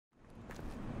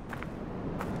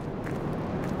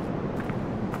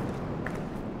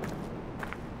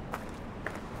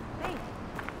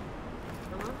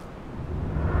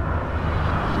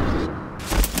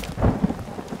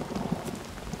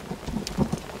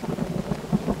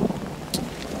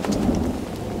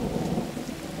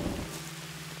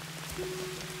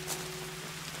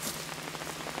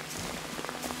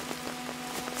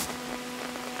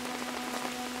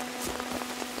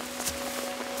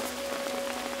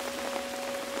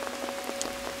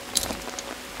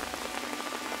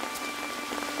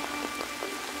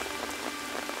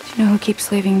know who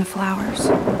keeps leaving the flowers?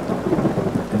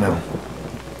 No.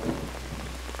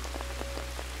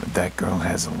 But that girl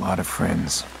has a lot of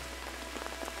friends.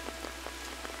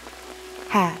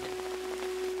 Had.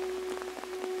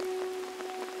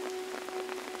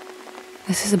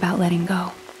 This is about letting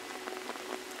go.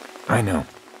 I know.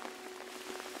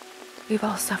 We've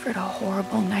all suffered a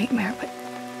horrible nightmare, but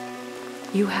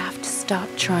you have to stop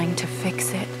trying to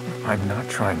fix it. I'm not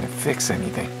trying to fix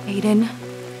anything. Aiden,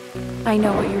 I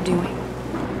know what you're doing.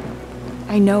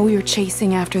 I know you're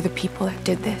chasing after the people that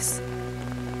did this.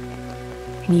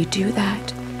 And you do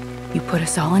that, you put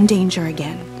us all in danger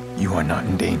again. You are not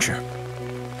in danger.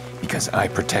 Because I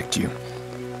protect you.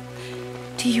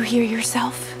 Do you hear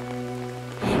yourself?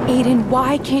 Aiden,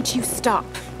 why can't you stop?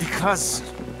 Because...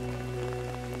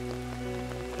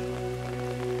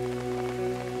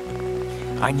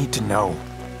 I need to know.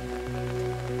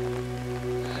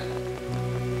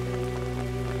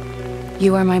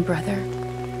 You are my brother,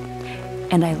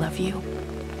 and I love you.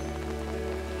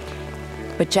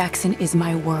 But Jackson is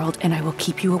my world, and I will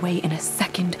keep you away in a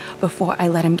second before I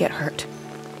let him get hurt.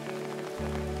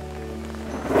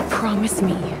 Promise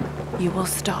me you will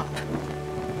stop.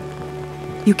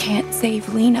 You can't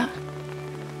save Lena.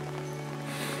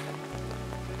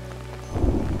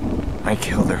 I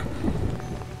killed her.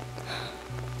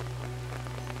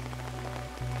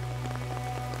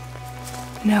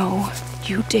 No,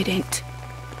 you didn't.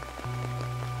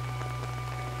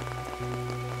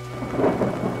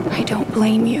 I don't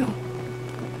blame you.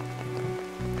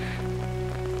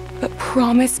 But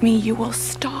promise me you will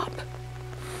stop.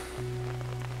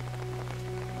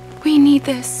 We need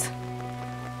this.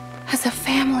 As a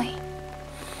family.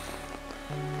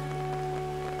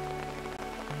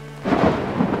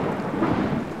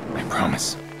 I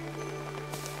promise.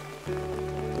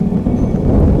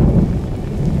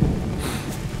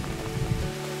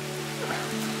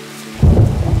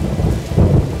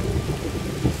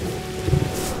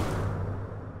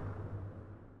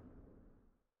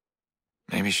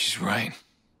 Maybe she's right.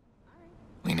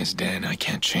 Lena's dead. I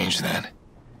can't change that.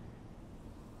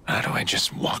 How do I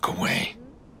just walk away?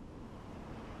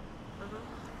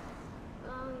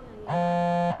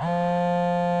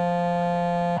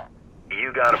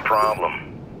 You got a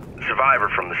problem. Survivor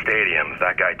from the stadium. If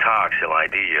that guy talks, he'll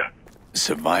ID you.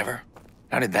 Survivor?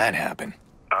 How did that happen?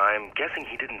 I'm guessing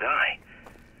he didn't die.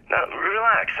 Now,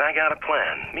 relax. I got a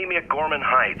plan. Meet me at Gorman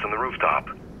Heights on the rooftop.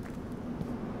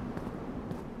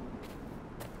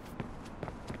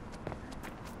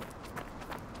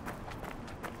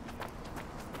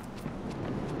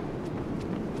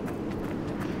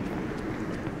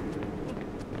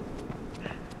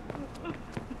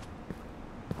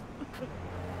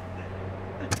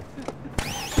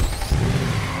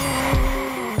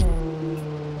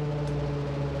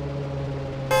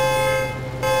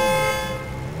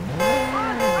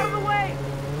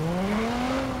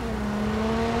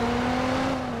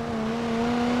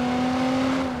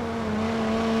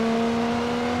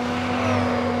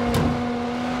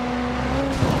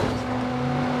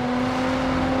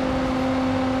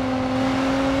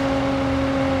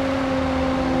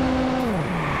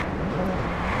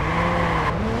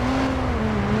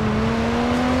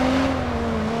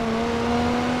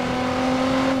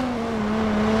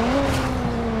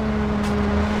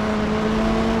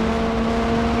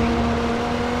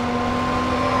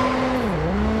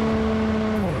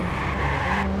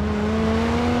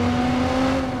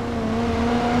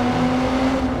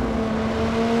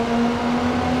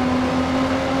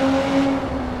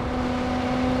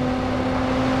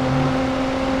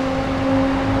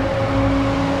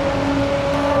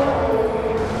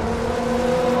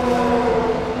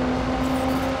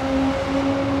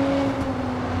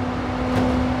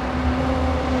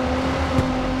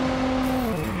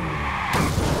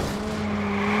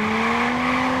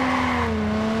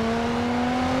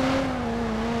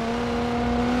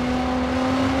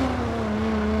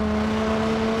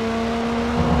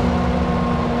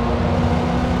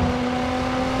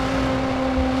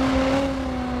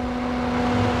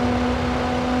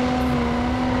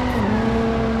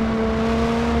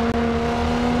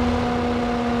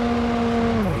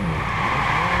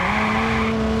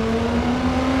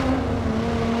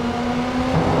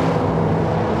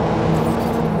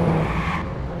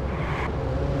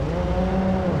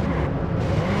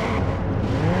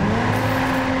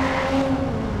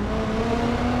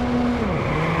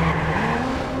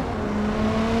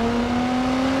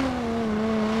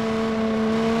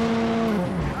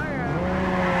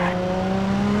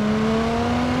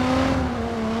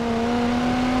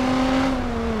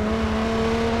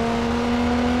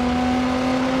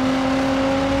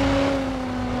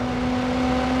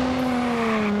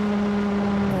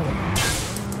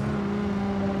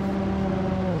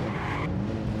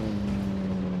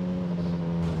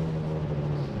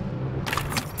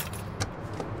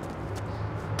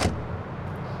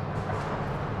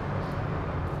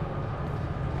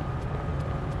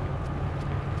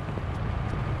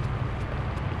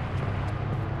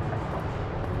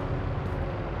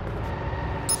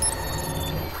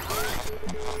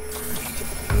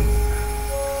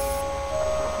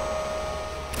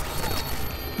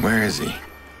 where is he?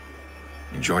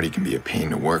 Jordy can be a pain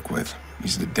to work with.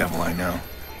 He's the devil I know.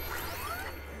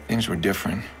 Things were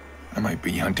different. I might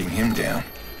be hunting him down.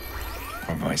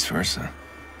 Or vice versa.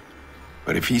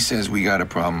 But if he says we got a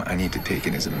problem, I need to take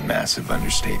it as a massive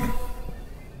understatement.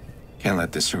 Can't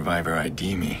let the survivor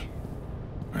ID me.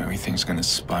 Or everything's gonna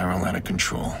spiral out of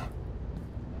control.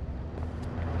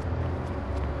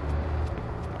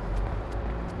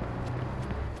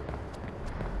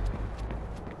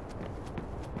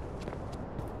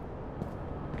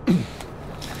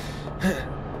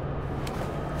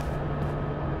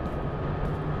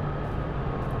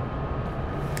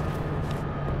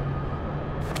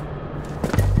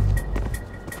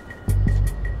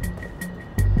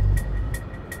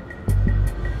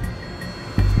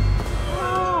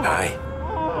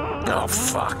 Oh,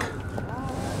 fuck.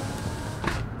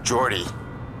 Jordy,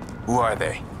 who are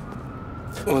they?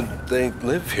 Well, they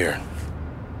live here.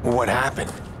 What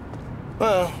happened?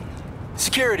 Well,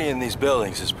 security in these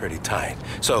buildings is pretty tight.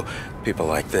 So people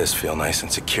like this feel nice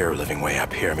and secure living way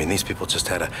up here. I mean, these people just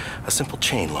had a simple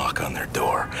chain lock on their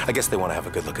door. I guess they want to have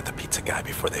a good look at the pizza guy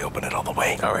before they open it all the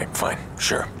way. All right, fine,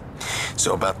 sure.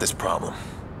 So about this problem.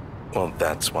 Well,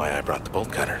 that's why I brought the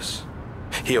bolt cutters.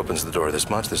 He opens the door this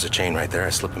much, there's a chain right there, I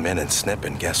slip him in and snip,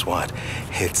 and guess what?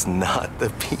 It's not the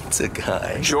pizza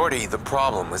guy. Jordy, the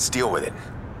problem, let's deal with it.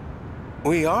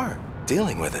 We are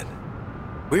dealing with it.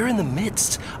 We're in the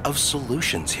midst of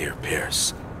solutions here,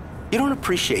 Pierce. You don't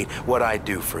appreciate what I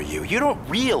do for you. You don't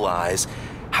realize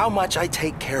how much I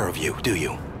take care of you, do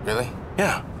you? Really?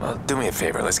 Yeah. Well, do me a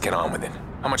favor, let's get on with it.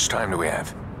 How much time do we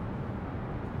have?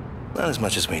 Not as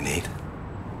much as we need.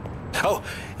 Oh,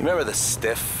 you remember the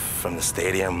stiff from the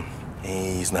stadium?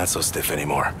 He's not so stiff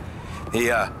anymore.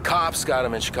 The cops got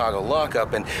him in Chicago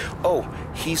lockup, and oh,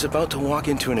 he's about to walk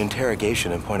into an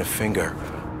interrogation and point a finger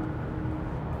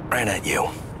right at you.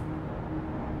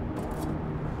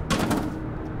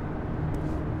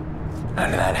 How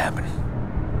did that happen?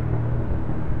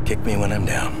 Kick me when I'm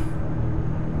down.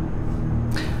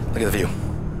 Look at the view.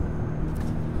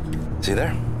 See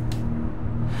there?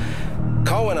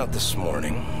 Call went out this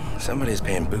morning. Somebody's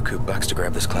paying buku bucks to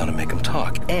grab this clown and make him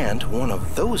talk. And one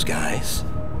of those guys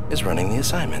is running the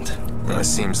assignment. Well, it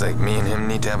seems like me and him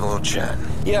need to have a little chat.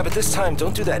 Yeah, but this time,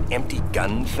 don't do that empty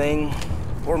gun thing.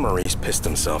 Poor Maurice pissed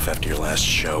himself after your last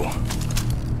show.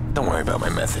 Don't worry about my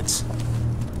methods.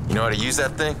 You know how to use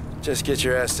that thing? Just get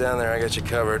your ass down there, I got you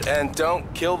covered. And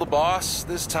don't kill the boss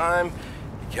this time.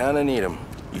 You kinda need him.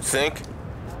 You think?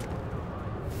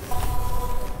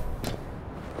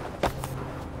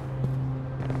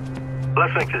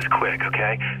 Let's make this quick,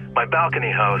 okay? My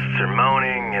balcony hosts are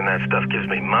moaning, and that stuff gives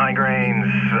me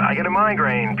migraines. I get a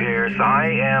migraine, Pierce. I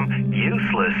am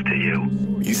useless to you.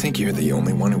 You think you're the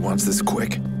only one who wants this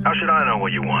quick? How should I know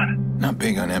what you want? Not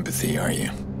big on empathy, are you?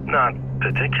 Not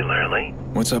particularly.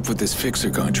 What's up with this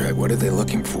fixer contract? What are they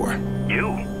looking for?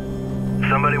 You.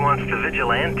 Somebody wants the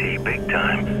vigilante, big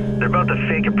time. They're about to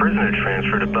fake a prisoner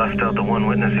transfer to bust out the one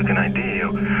witness who can ID you.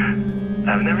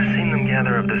 I've never seen them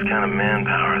gather up this kind of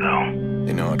manpower, though.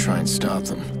 They know I'll try and stop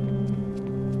them.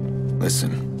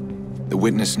 Listen, the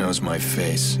witness knows my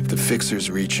face. If the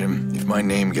fixers reach him, if my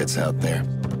name gets out there,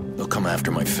 they'll come after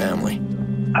my family.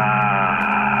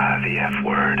 Ah, the F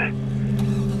word.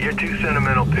 You're too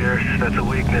sentimental, Pierce. That's a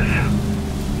weakness.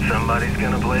 Somebody's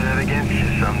gonna play that against you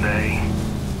someday.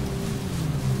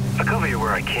 I'll cover you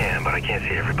where I can, but I can't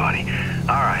see everybody.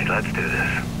 All right, let's do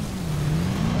this.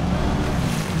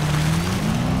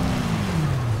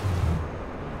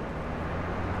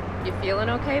 You feeling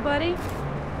okay, buddy?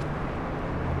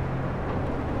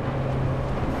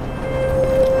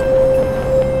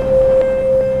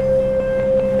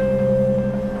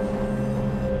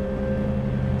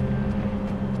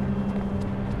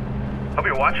 Hope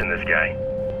you're watching this guy.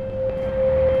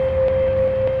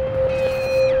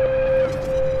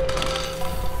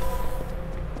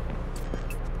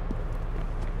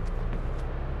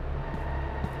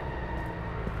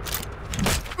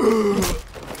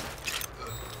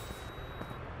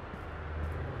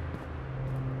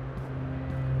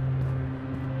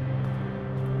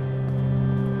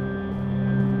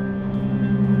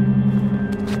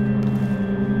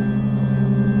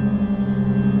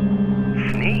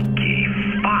 Sneaky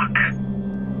fuck.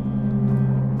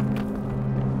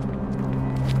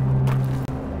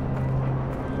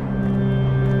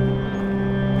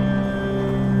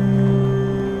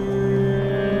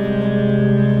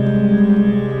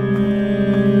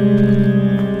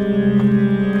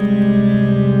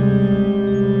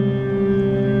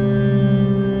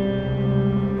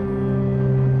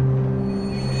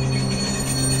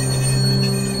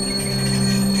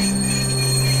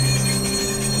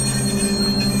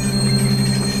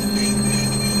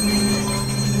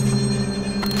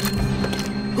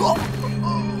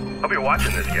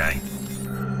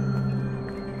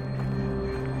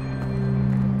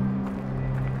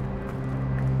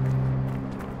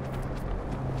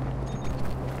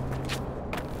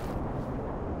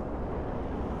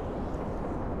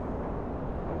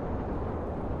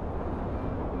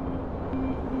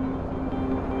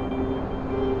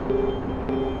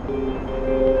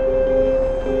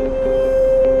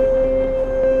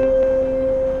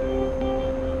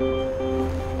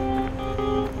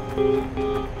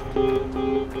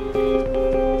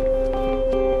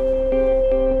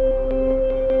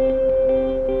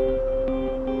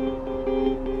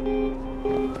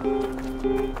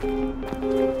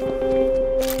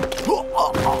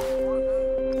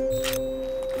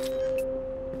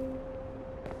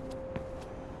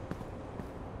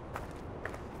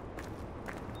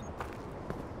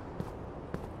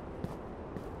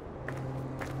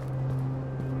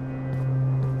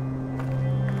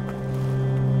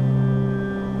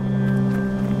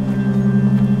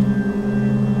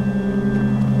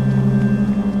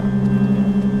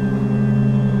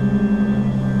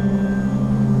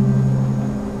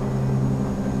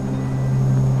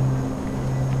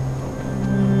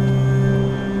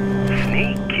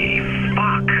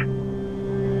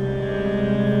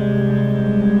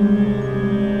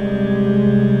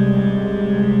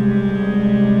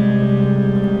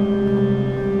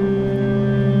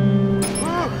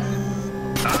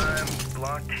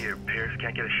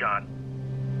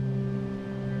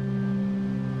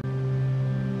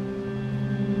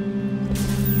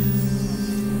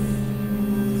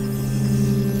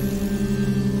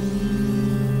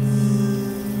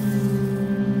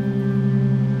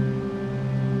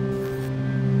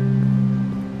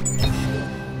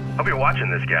 Hope you're watching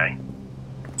this guy.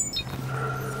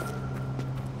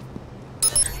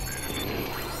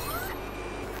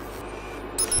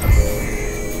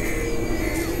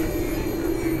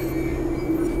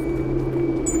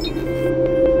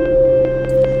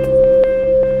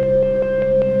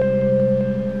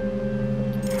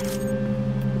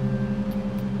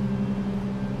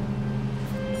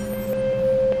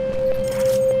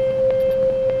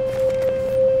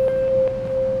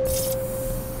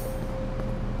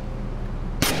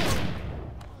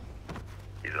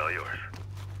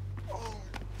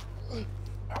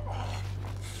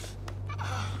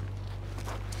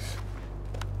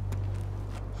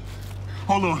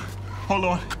 Hold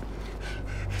on.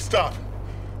 Stop.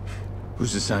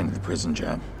 Who's assigned to the prison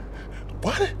job?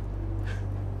 What?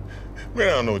 Man,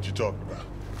 I don't know what you're talking about.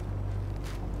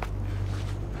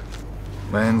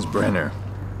 Lance Brenner.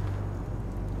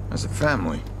 As a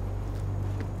family.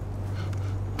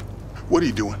 What are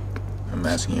you doing? I'm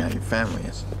asking you how your family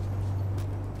is.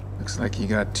 Looks like you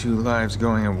got two lives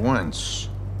going at once.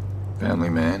 Family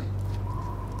man.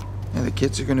 Yeah, the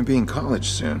kids are gonna be in college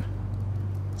soon.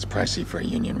 It's pricey for a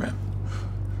union rep.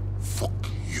 Fuck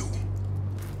you.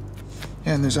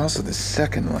 Yeah, and there's also the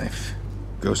second life.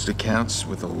 Ghost accounts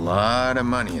with a lot of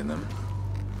money in them.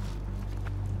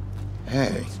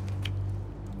 Hey.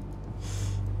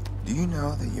 Do you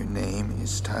know that your name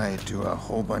is tied to a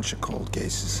whole bunch of cold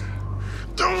cases?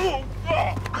 I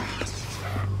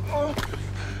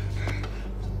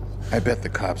bet the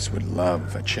cops would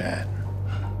love a chat.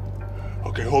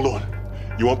 Okay, hold on.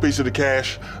 You want a piece of the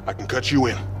cash? I can cut you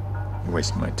in. You're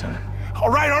wasting my time. All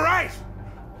right!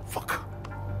 Fuck.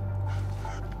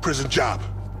 Prison job.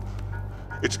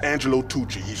 It's Angelo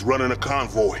Tucci. He's running a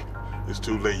convoy. It's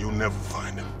too late. You'll never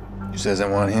find him. Who says I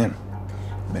want him?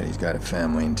 Bet he's got a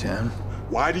family in town.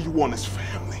 Why do you want his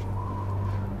family?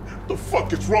 The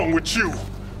fuck is wrong with you?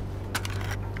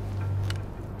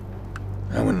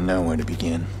 I wouldn't know where to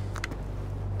begin.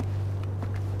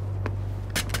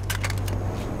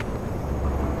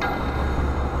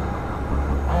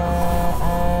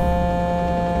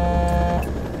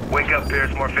 Wake up,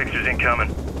 Pierce. More fixtures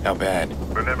incoming. How bad?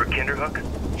 Remember Kinderhook?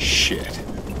 Shit.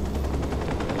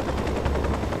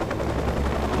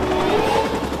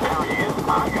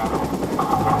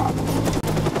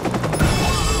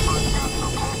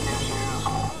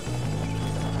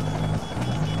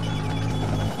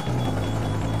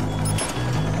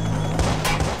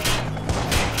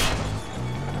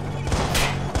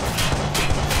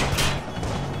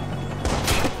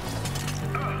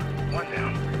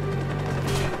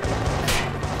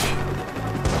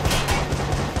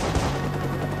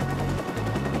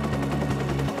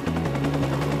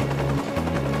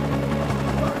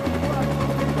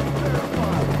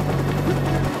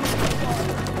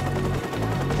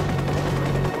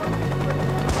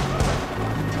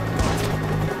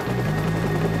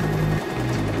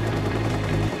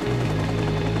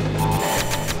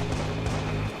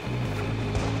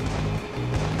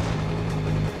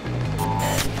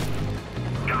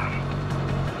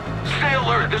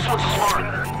 This one's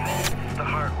smart. The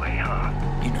hard way, huh?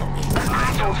 You know me.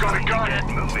 Asshole's got a gun. Get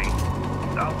moving.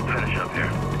 I'll finish up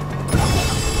here.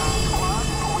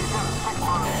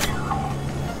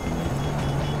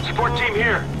 Support team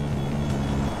here.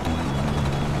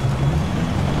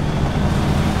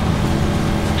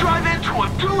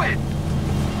 someone, do it!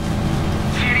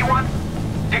 See anyone?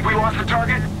 Think we lost the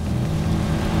target?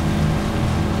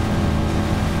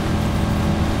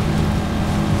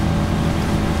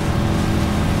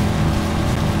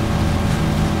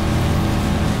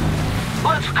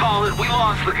 Let's call it we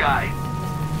lost the guy.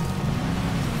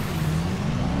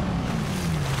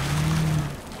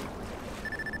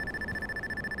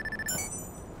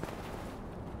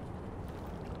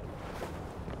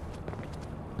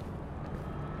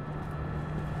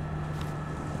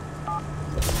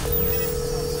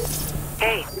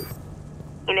 Hey,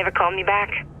 you never called me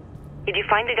back. Did you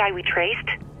find the guy we traced?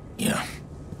 Yeah,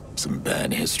 some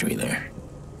bad history there.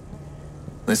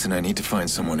 Listen, I need to find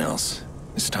someone else.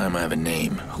 This time I have a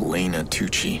name, Helena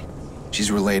Tucci.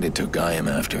 She's related to a guy I'm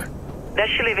after. Does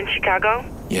she live in Chicago?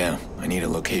 Yeah, I need a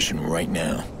location right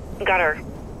now. Got her.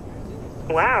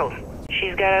 Wow,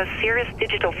 she's got a serious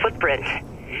digital footprint.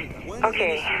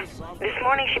 Okay, this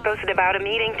morning she posted about a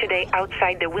meeting today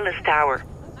outside the Willis Tower.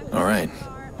 All right,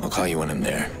 I'll call you when I'm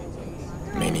there.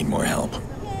 May need more help.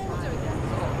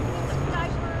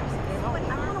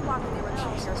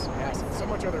 So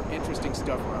much other interesting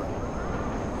stuff around here.